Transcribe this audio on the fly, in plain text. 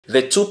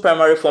The two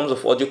primary forms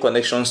of audio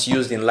connections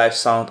used in live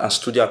sound and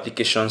studio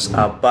applications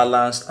are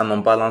balanced and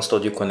unbalanced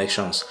audio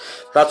connections.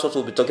 That's what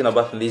we'll be talking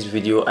about in this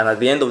video, and at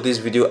the end of this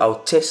video I'll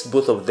test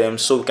both of them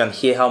so we can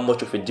hear how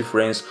much of a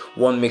difference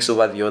one makes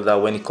over the other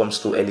when it comes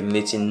to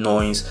eliminating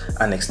noise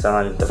and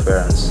external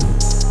interference.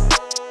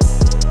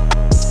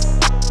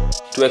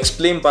 To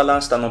explain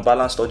balanced and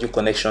unbalanced audio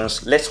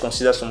connections, let's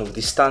consider some of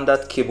the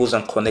standard cables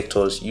and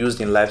connectors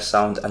used in live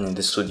sound and in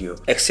the studio.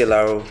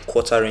 XLR,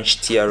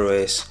 quarter-inch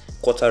TROS,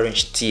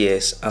 quarter-inch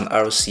TS, and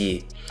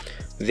RCA.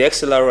 The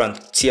XLR and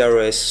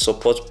TROS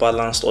support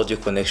balanced audio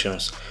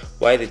connections,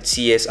 while the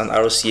TS and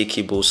RCA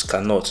cables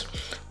cannot.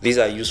 These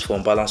are used for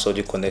unbalanced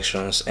audio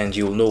connections, and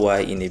you'll know why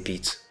in a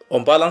bit.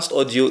 Unbalanced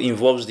audio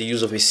involves the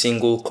use of a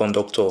single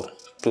conductor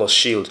plus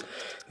shield.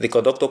 The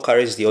conductor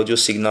carries the audio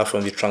signal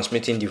from the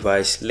transmitting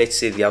device, let's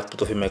say the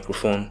output of a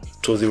microphone,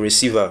 to the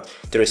receiver.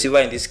 The receiver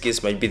in this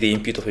case might be the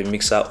input of a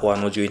mixer or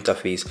an audio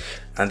interface,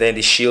 and then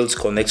the shield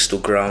connects to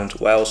ground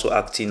while also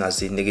acting as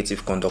the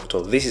negative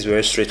conductor. This is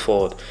very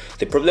straightforward.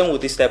 The problem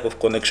with this type of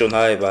connection,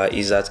 however,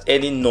 is that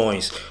any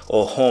noise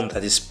or hum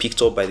that is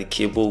picked up by the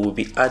cable will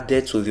be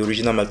added to the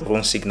original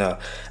microphone signal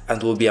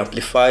and will be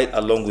amplified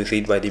along with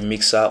it by the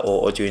mixer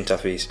or audio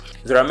interface.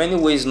 There are many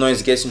ways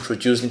noise gets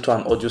introduced into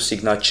an audio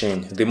signal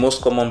chain, the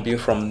most common being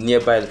from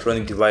nearby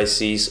electronic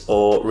devices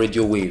or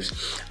radio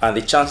waves, and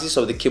the chances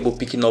of the cable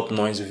picking up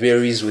noise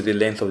varies with the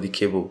length of the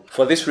cable.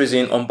 For this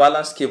reason,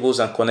 unbalanced cables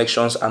and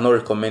connections are not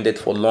recommended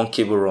for long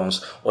cable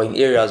runs or in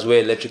areas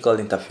where electrical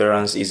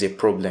interference is a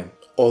problem.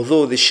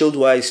 Although the shield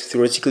wire is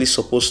theoretically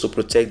supposed to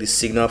protect the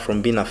signal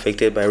from being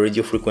affected by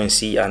radio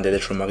frequency and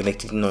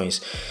electromagnetic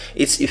noise,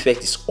 its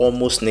effect is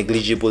almost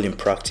negligible in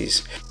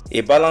practice.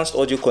 A balanced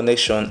audio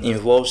connection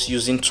involves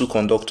using two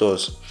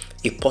conductors,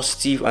 a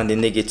positive and a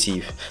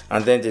negative,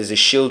 and then there's a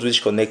shield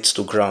which connects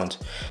to ground.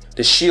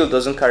 The shield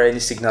doesn't carry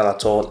any signal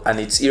at all, and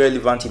it's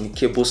irrelevant in the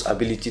cable's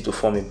ability to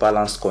form a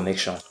balanced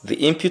connection. The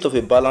input of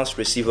a balanced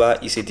receiver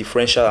is a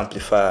differential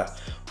amplifier,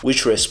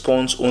 which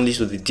responds only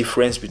to the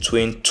difference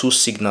between two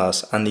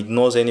signals and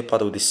ignores any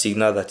part of the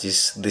signal that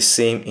is the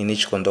same in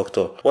each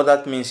conductor. What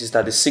that means is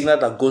that the signal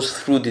that goes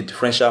through the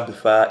differential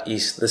amplifier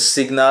is the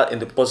signal in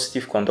the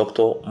positive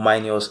conductor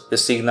minus the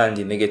signal in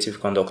the negative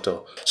conductor.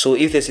 So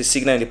if there's a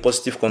signal in the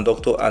positive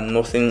conductor and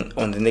nothing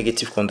on the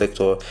negative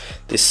conductor,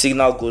 the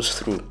signal goes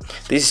through.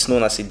 This is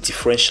known as a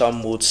differential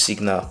mode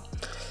signal.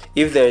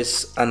 If there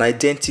is an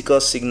identical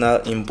signal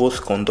in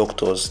both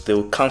conductors, they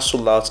will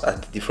cancel out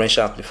at the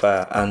differential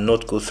amplifier and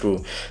not go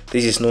through.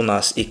 This is known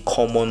as a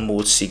common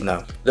mode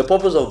signal. The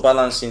purpose of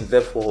balancing,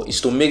 therefore,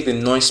 is to make the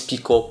noise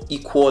pickup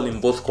equal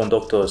in both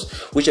conductors,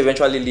 which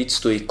eventually leads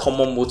to a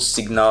common mode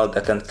signal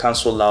that can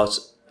cancel out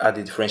at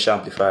the differential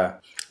amplifier.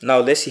 Now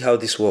let's see how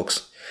this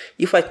works.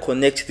 If I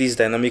connect this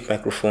dynamic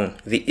microphone,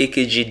 the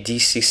AKG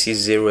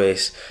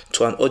D660S,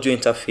 to an audio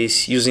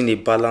interface using a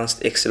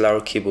balanced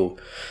XLR cable,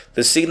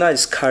 the signal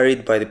is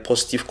carried by the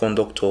positive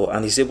conductor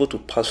and is able to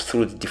pass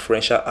through the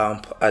differential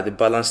amp at the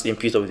balanced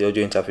input of the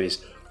audio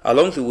interface.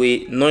 Along the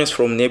way, noise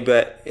from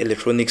nearby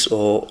electronics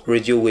or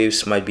radio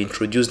waves might be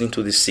introduced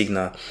into the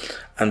signal,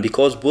 and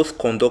because both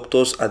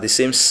conductors are the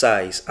same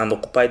size and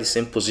occupy the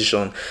same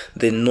position,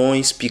 the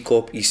noise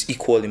pickup is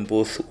equal in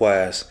both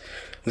wires.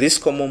 This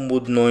common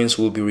mode noise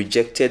will be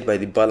rejected by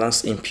the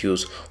balanced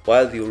input,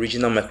 while the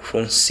original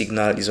microphone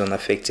signal is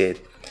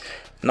unaffected.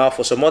 Now,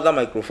 for some other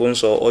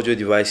microphones or audio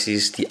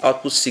devices, the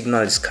output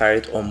signal is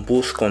carried on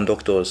both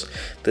conductors.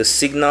 The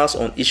signals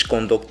on each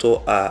conductor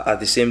are at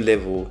the same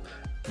level,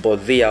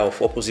 but they are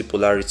of opposite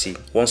polarity.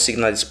 One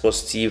signal is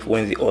positive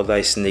when the other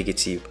is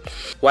negative.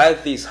 While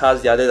this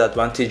has the added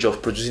advantage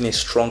of producing a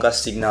stronger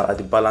signal at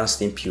the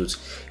balanced input,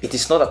 it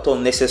is not at all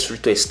necessary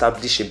to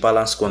establish a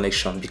balanced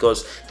connection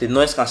because the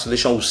noise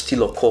cancellation will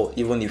still occur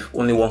even if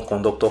only one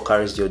conductor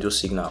carries the audio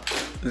signal.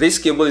 This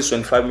cable is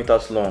 25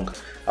 meters long.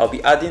 I'll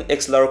be adding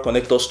XLR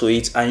connectors to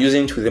it and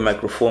using it with the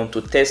microphone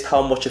to test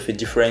how much of a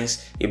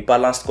difference a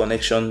balanced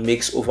connection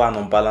makes over an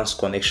unbalanced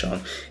connection,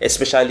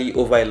 especially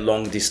over a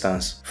long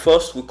distance.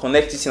 First, we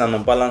connect it in an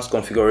unbalanced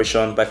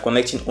configuration by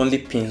connecting only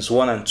pins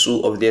 1 and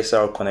 2 of the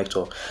XLR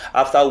connector,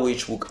 after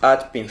which we'll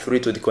add pin 3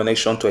 to the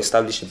connection to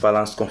establish a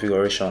balanced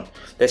configuration.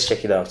 Let's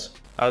check it out.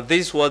 Now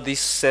this is what this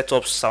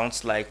setup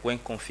sounds like when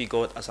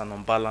configured as an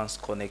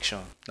unbalanced connection.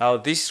 Now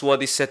this is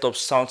what this setup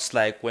sounds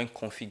like when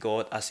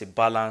configured as a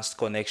balanced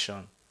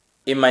connection.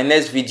 In my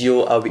next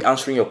video, I'll be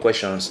answering your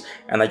questions,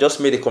 and I just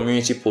made a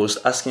community post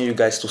asking you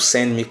guys to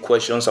send me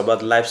questions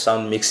about live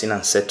sound mixing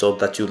and setup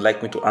that you'd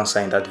like me to answer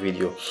in that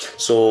video.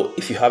 So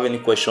if you have any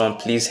question,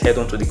 please head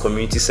on to the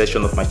community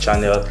section of my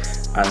channel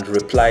and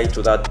reply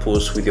to that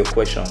post with your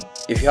question.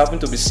 If you happen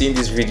to be seeing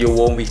this video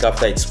 1 week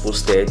after it's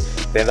posted,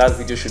 then that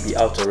video should be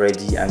out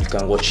already and you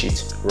can watch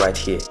it right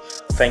here.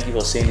 Thank you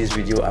for seeing this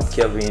video. I'm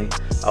Kelvin.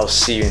 I'll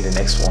see you in the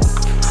next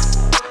one.